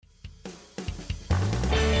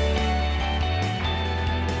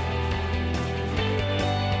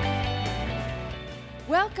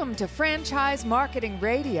Welcome to Franchise Marketing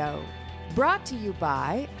Radio, brought to you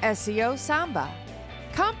by SEO Samba.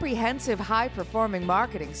 Comprehensive high-performing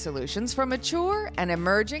marketing solutions for mature and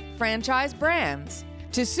emerging franchise brands.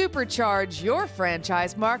 To supercharge your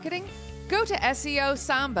franchise marketing, go to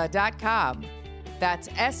SEOSamba.com. That's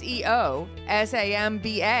SEOSAMBA.com.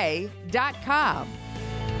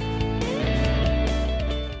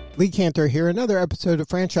 Lee Cantor here, another episode of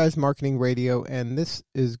Franchise Marketing Radio, and this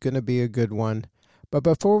is going to be a good one. But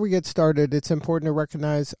before we get started, it's important to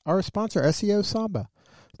recognize our sponsor, SEO Samba.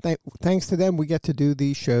 Thanks to them, we get to do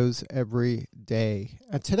these shows every day.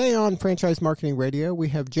 Today on Franchise Marketing Radio, we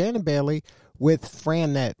have Jana Bailey with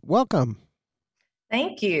FranNet. Welcome.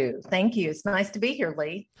 Thank you. It's nice to be here,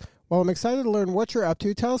 Lee. Well, I'm excited to learn what you're up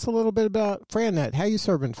to. Tell us a little bit about FranNet. How are you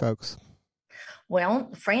serving folks? Well,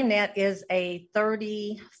 FranNet is a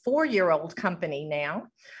 34-year-old company now.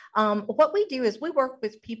 What we do is we work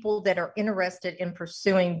with people that are interested in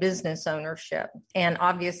pursuing business ownership. And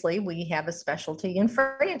obviously, we have a specialty in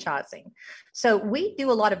franchising. So we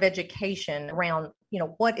do a lot of education around,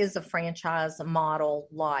 what is a franchise model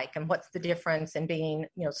like and what's the difference in being,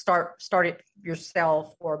 start it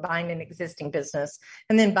yourself or buying an existing business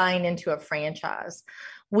and then buying into a franchise.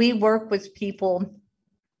 We work with people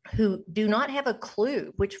who do not have a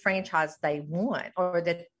clue which franchise they want or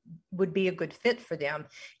that would be a good fit for them.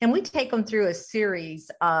 And we take them through a series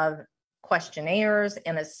of questionnaires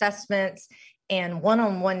and assessments and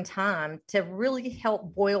one-on-one time to really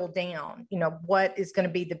help boil down, what is going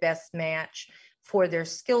to be the best match for their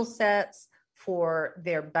skill sets, for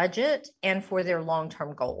their budget, and for their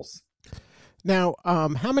long-term goals. Now,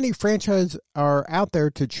 how many franchises are out there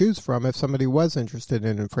to choose from if somebody was interested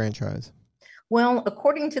in a franchise? Well,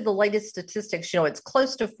 according to the latest statistics, it's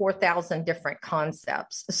close to 4,000 different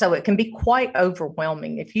concepts. So it can be quite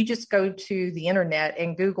overwhelming. If you just go to the internet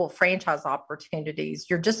and Google franchise opportunities,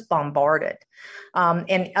 you're just bombarded.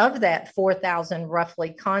 And of that 4,000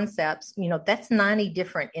 roughly concepts, that's 90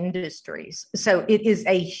 different industries. So it is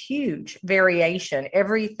a huge variation,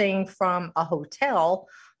 everything from a hotel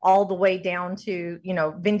all the way down to,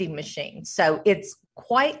 vending machines. So it's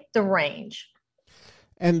quite the range.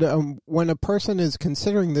 And when a person is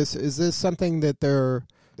considering this, is this something that are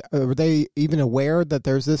they even aware that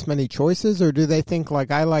there's this many choices, or do they think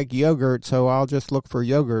like, I like yogurt, so I'll just look for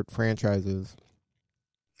yogurt franchises?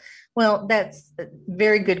 Well, that's a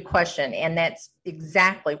very good question. And that's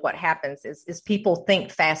exactly what happens is people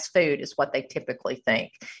think fast food is what they typically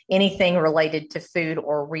think, anything related to food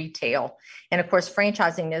or retail. And of course,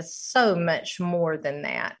 franchising is so much more than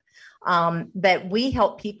that, that we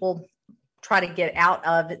help people try to get out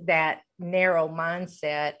of that narrow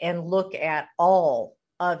mindset and look at all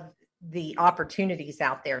of the opportunities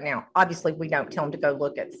out there. Now, obviously, we don't tell them to go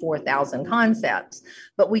look at 4,000 concepts,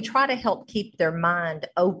 but we try to help keep their mind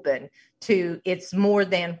open to it's more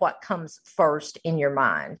than what comes first in your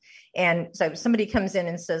mind. And so if somebody comes in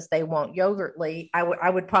and says they want yogurt, Lee, I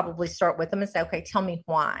would probably start with them and say, okay, tell me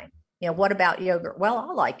why. What about yogurt? Well,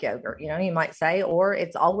 I like yogurt, you might say, or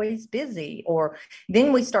it's always busy. Or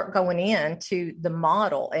then we start going into the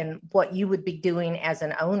model and what you would be doing as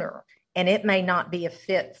an owner. And it may not be a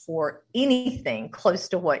fit for anything close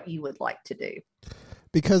to what you would like to do.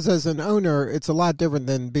 Because as an owner, it's a lot different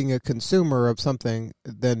than being a consumer of something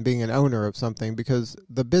than being an owner of something, because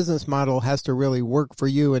the business model has to really work for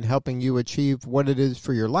you and helping you achieve what it is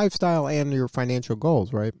for your lifestyle and your financial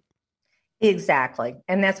goals, right? Exactly.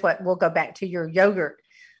 And that's what we'll go back to your yogurt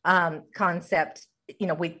concept.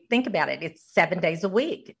 We think about it. It's 7 days a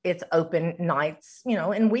week. It's open nights,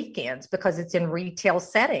 and weekends because it's in retail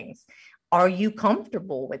settings. Are you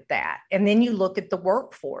comfortable with that? And then you look at the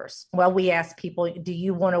workforce. Well, we ask people, do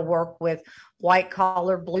you want to work with white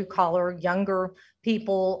collar, blue collar, younger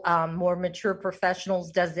people, more mature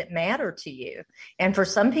professionals? Does it matter to you? And for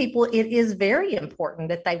some people, it is very important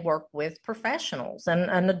that they work with professionals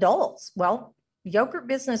and adults. Well, yogurt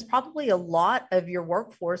business, probably a lot of your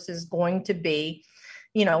workforce is going to be,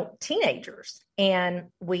 teenagers. And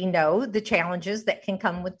we know the challenges that can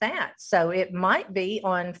come with that. So it might be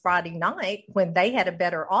on Friday night when they had a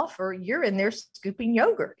better offer, you're in there scooping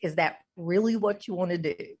yogurt. Is that really what you want to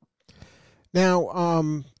do? Now,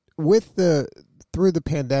 through the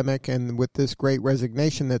pandemic and with this great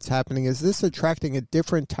resignation that's happening, is this attracting a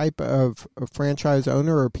different type of franchise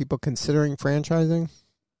owner or people considering franchising?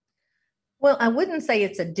 Well, I wouldn't say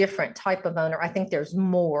it's a different type of owner. I think there's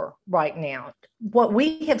more right now. What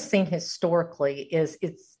we have seen historically is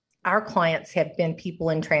our clients have been people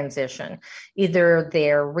in transition. Either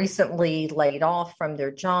they're recently laid off from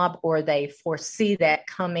their job or they foresee that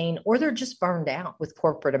coming, or they're just burned out with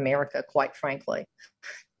corporate America, quite frankly.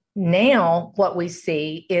 Now, what we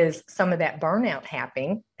see is some of that burnout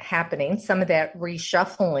happening, some of that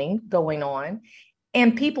reshuffling going on,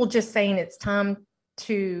 and people just saying it's time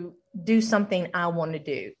to do something I want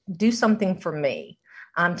to do something for me.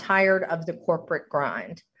 I'm tired of the corporate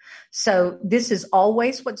grind. So this is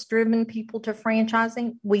always what's driven people to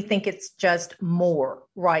franchising. We think it's just more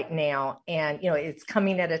right now. And, it's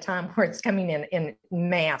coming at a time where it's coming in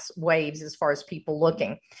mass waves as far as people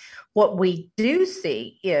looking. What we do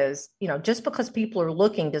see is, just because people are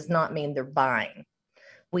looking does not mean they're buying.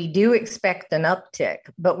 We do expect an uptick,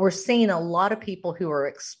 but we're seeing a lot of people who are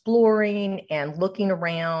exploring and looking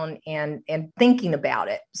around and thinking about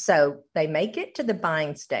it. So they may get to the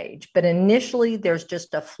buying stage, but initially there's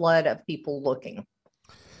just a flood of people looking.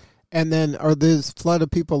 And then are this flood of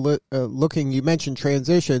people looking, you mentioned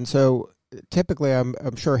transition. So typically,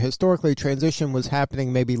 I'm sure historically transition was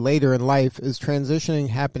happening maybe later in life. Is transitioning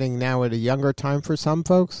happening now at a younger time for some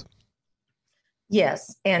folks?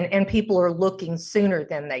 Yes, and people are looking sooner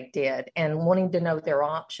than they did and wanting to know their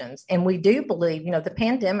options. And we do believe, the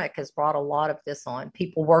pandemic has brought a lot of this on.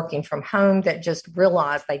 People working from home that just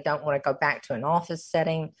realize they don't want to go back to an office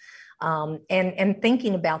setting, and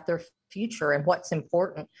thinking about their future and what's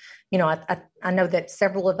important. I know that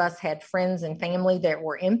several of us had friends and family that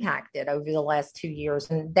were impacted over the last 2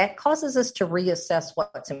 years, and that causes us to reassess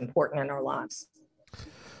what's important in our lives.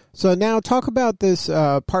 So now talk about this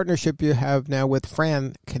partnership you have now with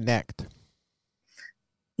Fran Connect.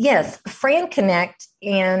 Yes, Fran Connect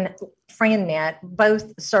and FranNet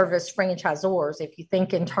both service franchisors. If you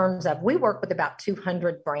think in terms of, we work with about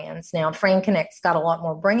 200 brands. Now, Fran Connect's got a lot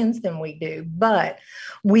more brands than we do, but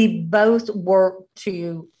we both work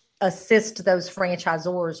to assist those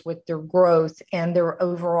franchisors with their growth and their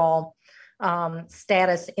overall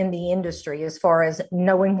status in the industry as far as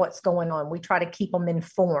knowing what's going on. We try to keep them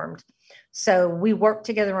informed. So we work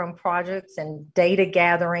together on projects and data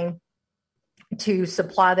gathering to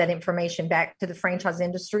supply that information back to the franchise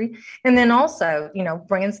industry. And then also,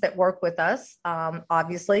 brands that work with us,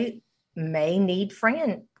 obviously may need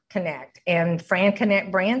Fran Connect, and Fran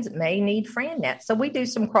Connect brands may need FranNet. So we do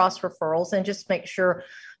some cross referrals and just make sure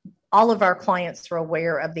all of our clients are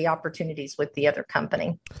aware of the opportunities with the other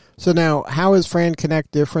company. So now, how is Fran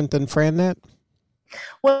Connect different than FranNet?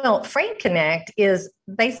 Well, Fran Connect is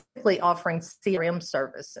basically offering CRM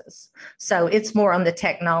services. So it's more on the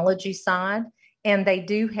technology side. And they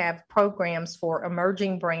do have programs for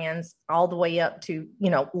emerging brands all the way up to,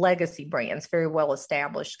 legacy brands, very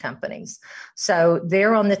well-established companies. So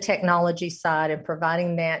they're on the technology side and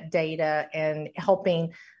providing that data and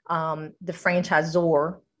helping the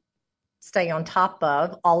franchisor stay on top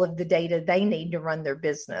of all of the data they need to run their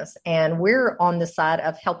business. And we're on the side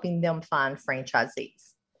of helping them find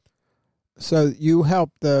franchisees. So you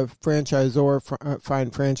help the franchisor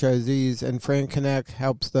find franchisees, and Fran Connect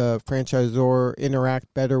helps the franchisor interact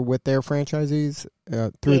better with their franchisees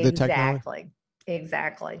through the technology?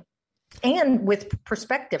 Exactly. And with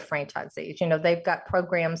prospective franchisees, they've got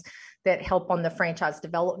programs that help on the franchise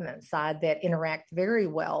development side that interact very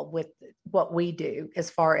well with what we do as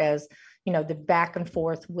far as, the back and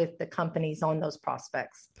forth with the companies on those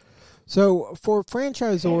prospects. So for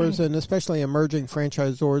franchisors and especially emerging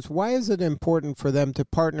franchisors, why is it important for them to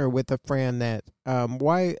partner with a FranNet?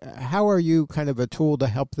 How are you kind of a tool to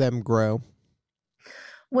help them grow?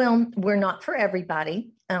 Well, we're not for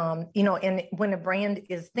everybody. And when a brand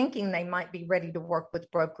is thinking they might be ready to work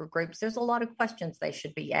with broker groups, there's a lot of questions they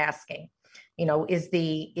should be asking. Is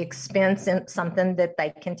the expense something that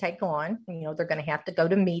they can take on? They're going to have to go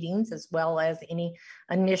to meetings as well as any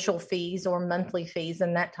initial fees or monthly fees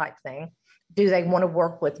and that type thing. Do they want to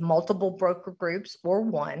work with multiple broker groups or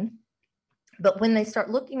one? But when they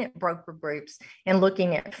start looking at broker groups and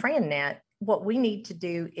looking at FranNet, what we need to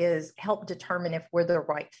do is help determine if we're the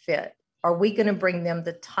right fit. Are we going to bring them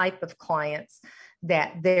the type of clients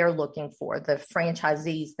that they're looking for, the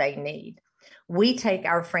franchisees they need? We take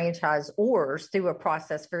our franchisors through a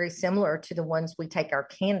process very similar to the ones we take our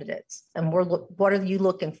candidates. And what are you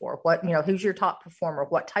looking for? Who's your top performer?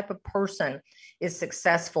 What type of person is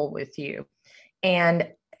successful with you? And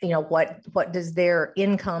what does their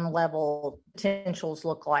income level potentials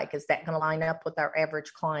look like? Is that going to line up with our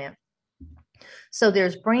average client? So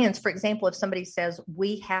there's brands, for example, if somebody says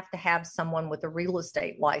we have to have someone with a real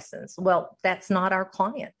estate license, well, that's not our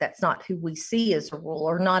client. That's not who we see as a rule,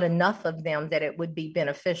 or not enough of them that it would be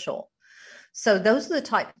beneficial. So those are the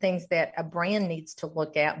type of things that a brand needs to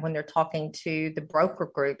look at when they're talking to the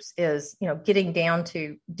broker groups is, getting down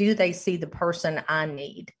to, do they see the person I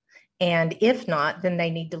need? And if not, then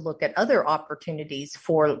they need to look at other opportunities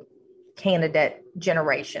for candidate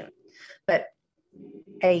generation. But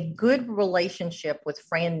a good relationship with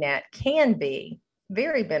FranNet can be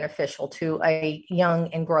very beneficial to a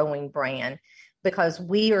young and growing brand because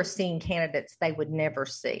we are seeing candidates they would never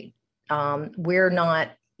see. We're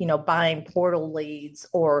not, buying portal leads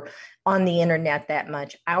or on the internet that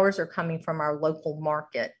much. Ours are coming from our local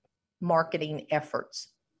marketing efforts.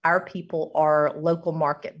 Our people are local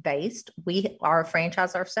market based. We are a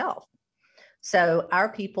franchise ourselves. So our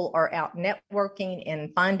people are out networking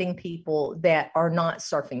and finding people that are not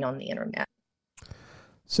surfing on the internet.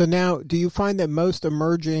 So now, do you find that most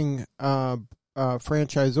emerging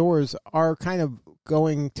franchisors are kind of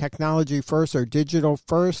going technology first or digital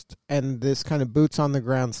first and this kind of boots on the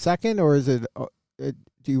ground second, or is it,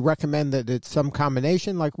 do you recommend that it's some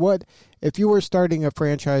combination? Like what, if you were starting a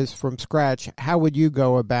franchise from scratch, how would you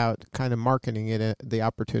go about kind of marketing it, the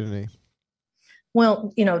opportunity?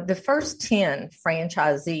 Well, the first 10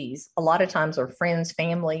 franchisees, a lot of times are friends,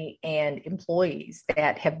 family, and employees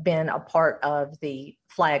that have been a part of the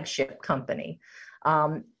flagship company.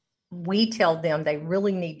 We tell them they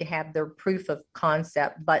really need to have their proof of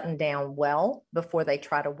concept buttoned down well before they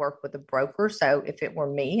try to work with a broker. So if it were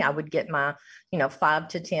me, I would get my, 5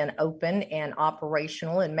 to 10 open and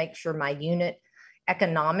operational and make sure my unit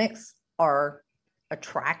economics are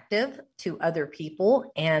attractive to other people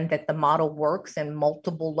and that the model works in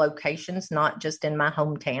multiple locations, not just in my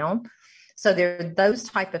hometown. So there are those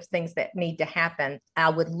type of things that need to happen.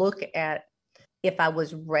 I would look at if I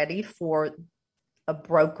was ready for a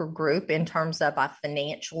broker group in terms of I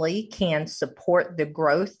financially can support the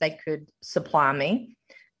growth they could supply me,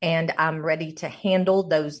 and I'm ready to handle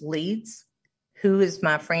those leads. Who is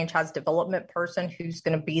my franchise development person? Who's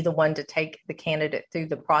going to be the one to take the candidate through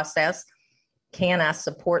the process? Can I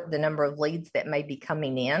support the number of leads that may be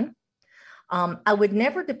coming in? I would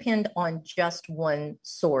never depend on just one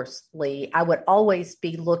source, Lee. I would always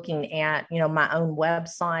be looking at, my own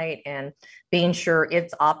website and being sure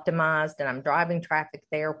it's optimized and I'm driving traffic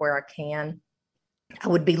there where I can. I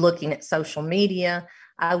would be looking at social media.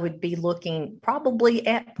 I would be looking probably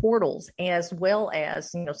at portals as well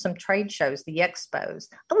as, some trade shows, the expos.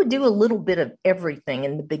 I would do a little bit of everything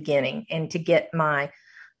in the beginning and to get my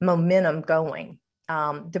momentum going.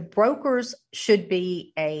 The brokers should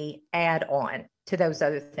be a add-on to those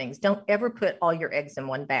other things. Don't ever put all your eggs in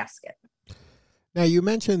one basket. Now, you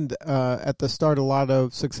mentioned at the start a lot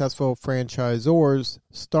of successful franchisors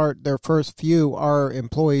start their first few are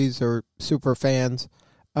employees or super fans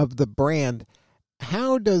of the brand.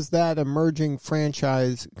 How does that emerging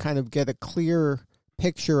franchise kind of get a clear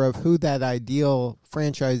picture of who that ideal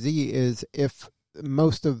franchisee is if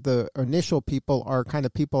most of the initial people are kind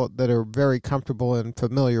of people that are very comfortable and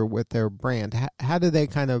familiar with their brand? How do they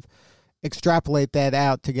kind of extrapolate that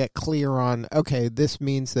out to get clear on, okay, this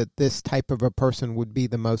means that this type of a person would be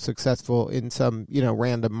the most successful in some,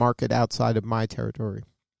 random market outside of my territory?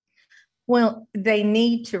 Well, they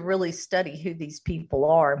need to really study who these people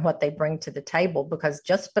are and what they bring to the table, because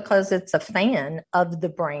just because it's a fan of the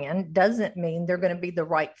brand doesn't mean they're going to be the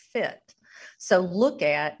right fit. So look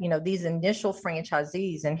at, these initial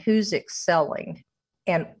franchisees and who's excelling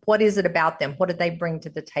and what is it about them? What do they bring to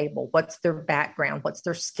the table? What's their background? What's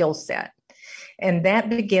their skill set? And that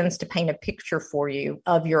begins to paint a picture for you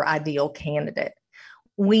of your ideal candidate.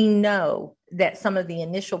 We know that some of the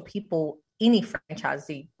initial people any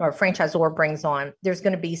franchisee or franchisor brings on, there's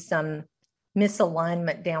going to be some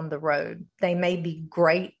misalignment down the road. They may be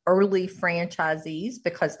great early franchisees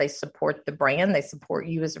because they support the brand, they support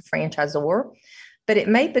you as a franchisor, but it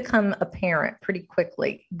may become apparent pretty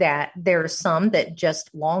quickly that there are some that just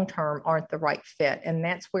long-term aren't the right fit. And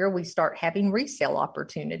that's where we start having resale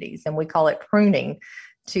opportunities, and we call it pruning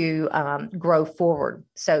to grow forward.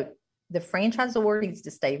 So the franchisor needs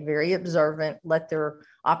to stay very observant, let their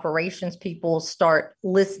operations people start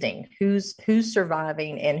listing who's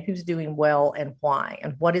surviving and who's doing well and why,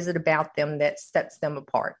 and what is it about them that sets them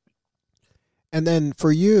apart. And then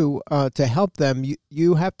for you to help them,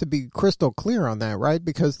 you have to be crystal clear on that, right?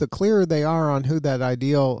 Because the clearer they are on who that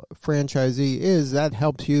ideal franchisee is, that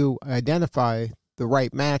helps you identify the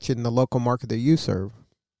right match in the local market that you serve.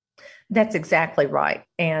 That's exactly right.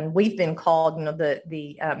 And we've been called,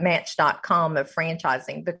 the Match.com of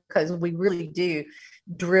franchising, because we really do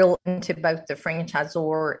drill into both the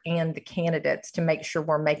franchisor and the candidates to make sure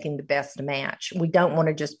we're making the best match. We don't want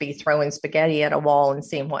to just be throwing spaghetti at a wall and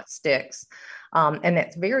seeing what sticks. And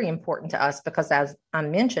that's very important to us because, as I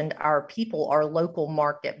mentioned, our people are local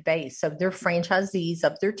market based. So they're franchisees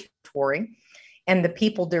of their territory. And the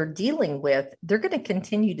people they're dealing with, they're going to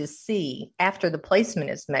continue to see after the placement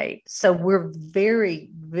is made. So we're very,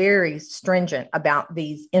 very stringent about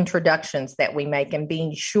these introductions that we make and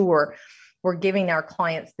being sure we're giving our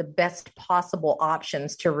clients the best possible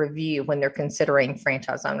options to review when they're considering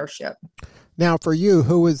franchise ownership. Now, for you,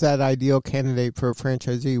 who is that ideal candidate for a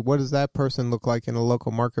franchisee? What does that person look like in a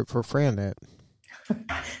local market for FranNet?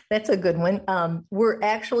 That's a good one. We're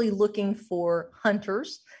actually looking for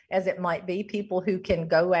hunters, as it might be, people who can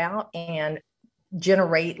go out and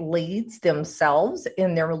generate leads themselves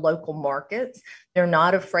in their local markets. They're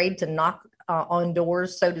not afraid to knock on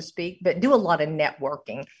doors, so to speak, but do a lot of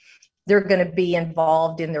networking. They're going to be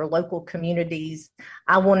involved in their local communities.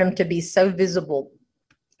 I want them to be so visible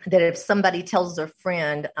that if somebody tells their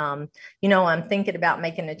friend, I'm thinking about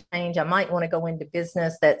making a change, I might want to go into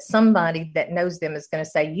business, that somebody that knows them is going to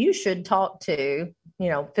say, you should talk to,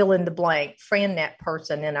 fill in the blank, FranNet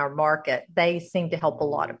person in our market. They seem to help a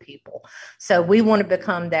lot of people. So we want to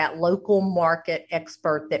become that local market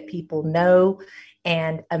expert that people know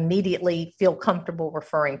and immediately feel comfortable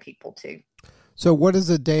referring people to. So what does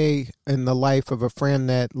a day in the life of a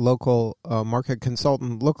FranNet local market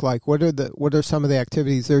consultant look like? What are some of the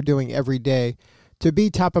activities they're doing every day to be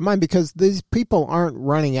top of mind? Because these people aren't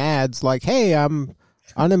running ads like, hey, I'm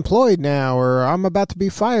unemployed now, or I'm about to be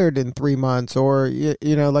fired in 3 months, or,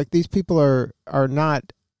 like these people are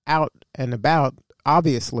not out and about,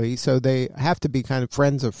 obviously. So they have to be kind of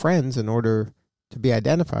friends of friends in order to be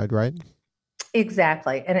identified, right?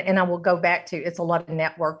 Exactly. And I will go back to, it's a lot of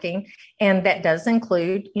networking, and that does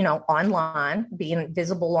include, online, being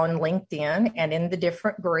visible on LinkedIn and in the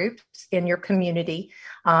different groups in your community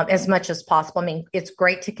as much as possible. I mean, it's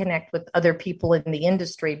great to connect with other people in the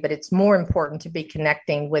industry, but it's more important to be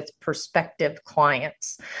connecting with prospective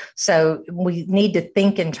clients. So we need to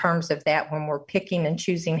think in terms of that when we're picking and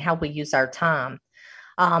choosing how we use our time.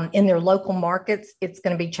 In their local markets, it's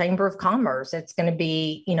going to be Chamber of Commerce. It's going to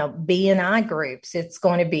be, B&I groups. It's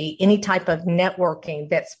going to be any type of networking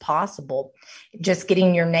that's possible. Just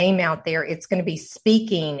getting your name out there. It's going to be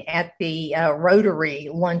speaking at the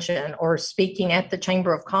Rotary luncheon, or speaking at the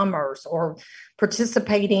Chamber of Commerce, or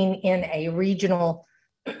participating in a regional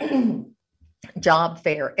job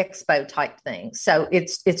fair, expo type thing. So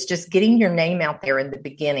it's just getting your name out there in the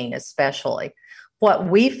beginning, especially. What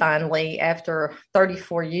we finally, after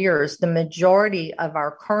 34 years, the majority of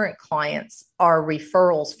our current clients are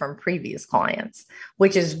referrals from previous clients,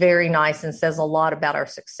 which is very nice and says a lot about our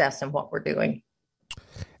success and what we're doing.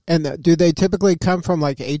 And do they typically come from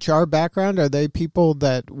like HR background? Are they people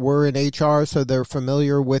that were in HR, so they're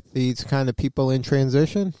familiar with these kind of people in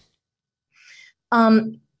transition?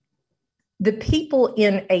 The people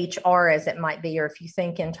in HR, as it might be, or if you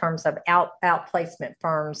think in terms of outplacement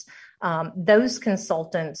firms, those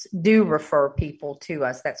consultants do refer people to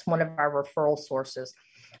us. That's one of our referral sources.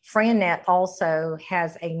 FranNet also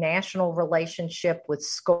has a national relationship with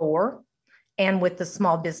SCORE and with the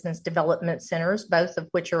Small Business Development Centers, both of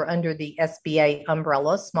which are under the SBA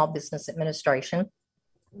umbrella, Small Business Administration.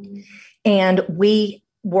 And we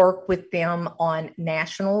work with them on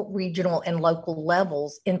national, regional, and local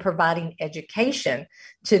levels in providing education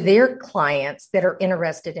to their clients that are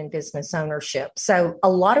interested in business ownership. So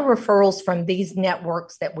a lot of referrals from these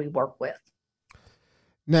networks that we work with.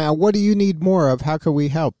 Now, what do you need more of? How can we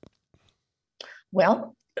help?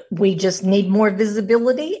 Well, we just need more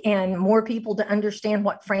visibility and more people to understand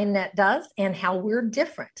what FranNet does and how we're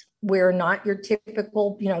different. We're not your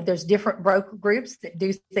typical, there's different broker groups that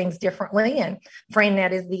do things differently. And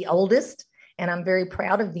FranNet is the oldest, and I'm very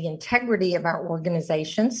proud of the integrity of our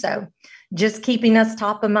organization. So just keeping us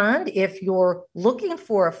top of mind. If you're looking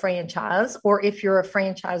for a franchise, or if you're a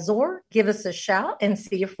franchisor, give us a shout and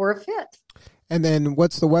see if we're a fit. And then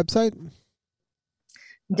what's the website?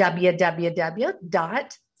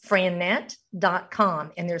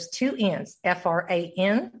 www.frannet.com. And there's 2 N's,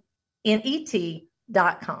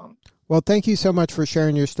 FRANNET.com. Well, thank you so much for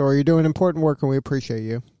sharing your story. You're doing important work, and we appreciate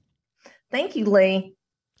you. Thank you, Lee.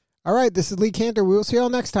 All right, this is Lee Cantor. We will see you all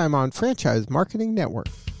next time on Franchise Marketing Network.